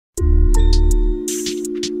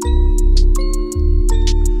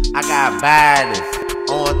I got baddest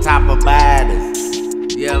on top of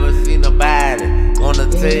baddest. You ever seen a baddest on the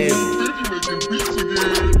table?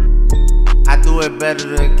 I do it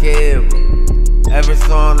better than cable. Every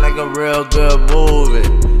song like a real good movie.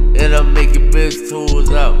 It'll make your bitch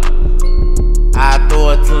tools up. I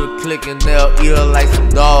throw it to the click and they'll eat her like some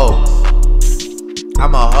dogs.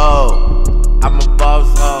 I'm a hoe, I'm a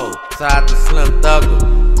boss hoe. Shout out to Slim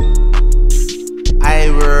Thugger. I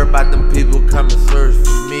ain't worried about them people coming search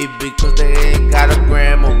for me because they ain't got a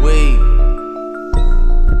gram of weed.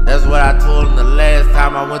 That's what I told them the last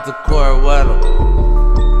time I went to court with them.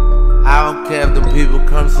 I don't care if them people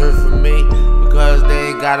come search for me because they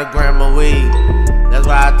ain't got a gram of weed. That's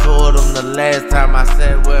what I told them the last time I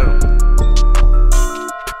sat with them.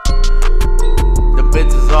 The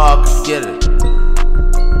bitches all could get it.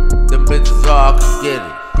 Them bitches all could get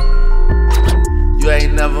it. You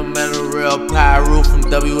ain't never met a real pyro from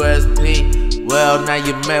WSP. Well, now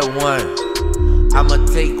you met one. I'ma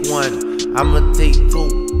take one. I'ma take two.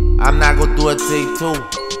 I'm not gonna do a take two.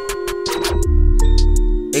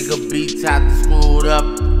 It could be chopped and screwed up.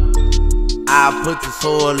 I'll put your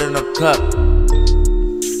soul in a cup.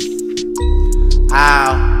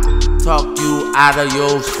 I'll talk you out of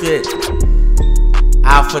your shit.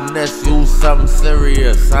 I'll finesse you something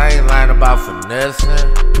serious. I ain't lying about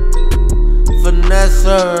finessing.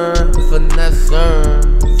 Finesser, finesser,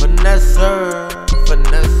 finesser,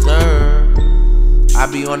 finesser. I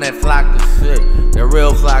be on that flock of shit, that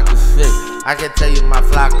real flock of shit. I can tell you my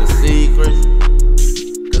flock of secrets,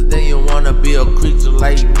 cause then you wanna be a creature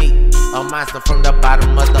like me, a monster from the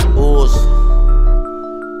bottom of the ocean,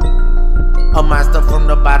 a monster from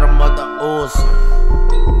the bottom of the ocean.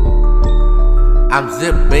 I'm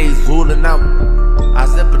zip bass zooling out, I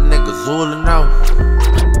zip a nigga zooling out.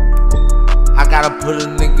 I gotta put a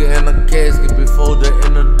nigga in a casket before the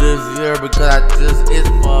end of this year because I just itch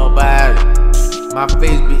for a body. My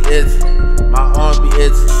face be itching, my arm be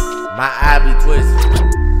itching, my eye be twisting.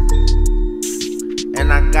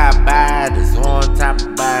 And I got baddest on top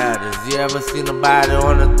of baddest. You ever seen a body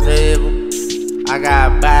on the table? I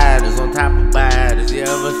got baddest on top of baddest. You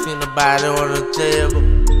ever seen a body on the table?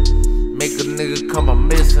 Make a nigga come a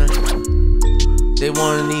missing. They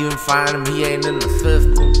won't even find him, he ain't in the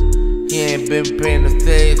system. He ain't been paying his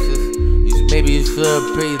taxes. Maybe you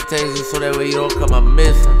should pay your taxes so that way you don't come a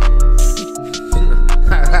missing.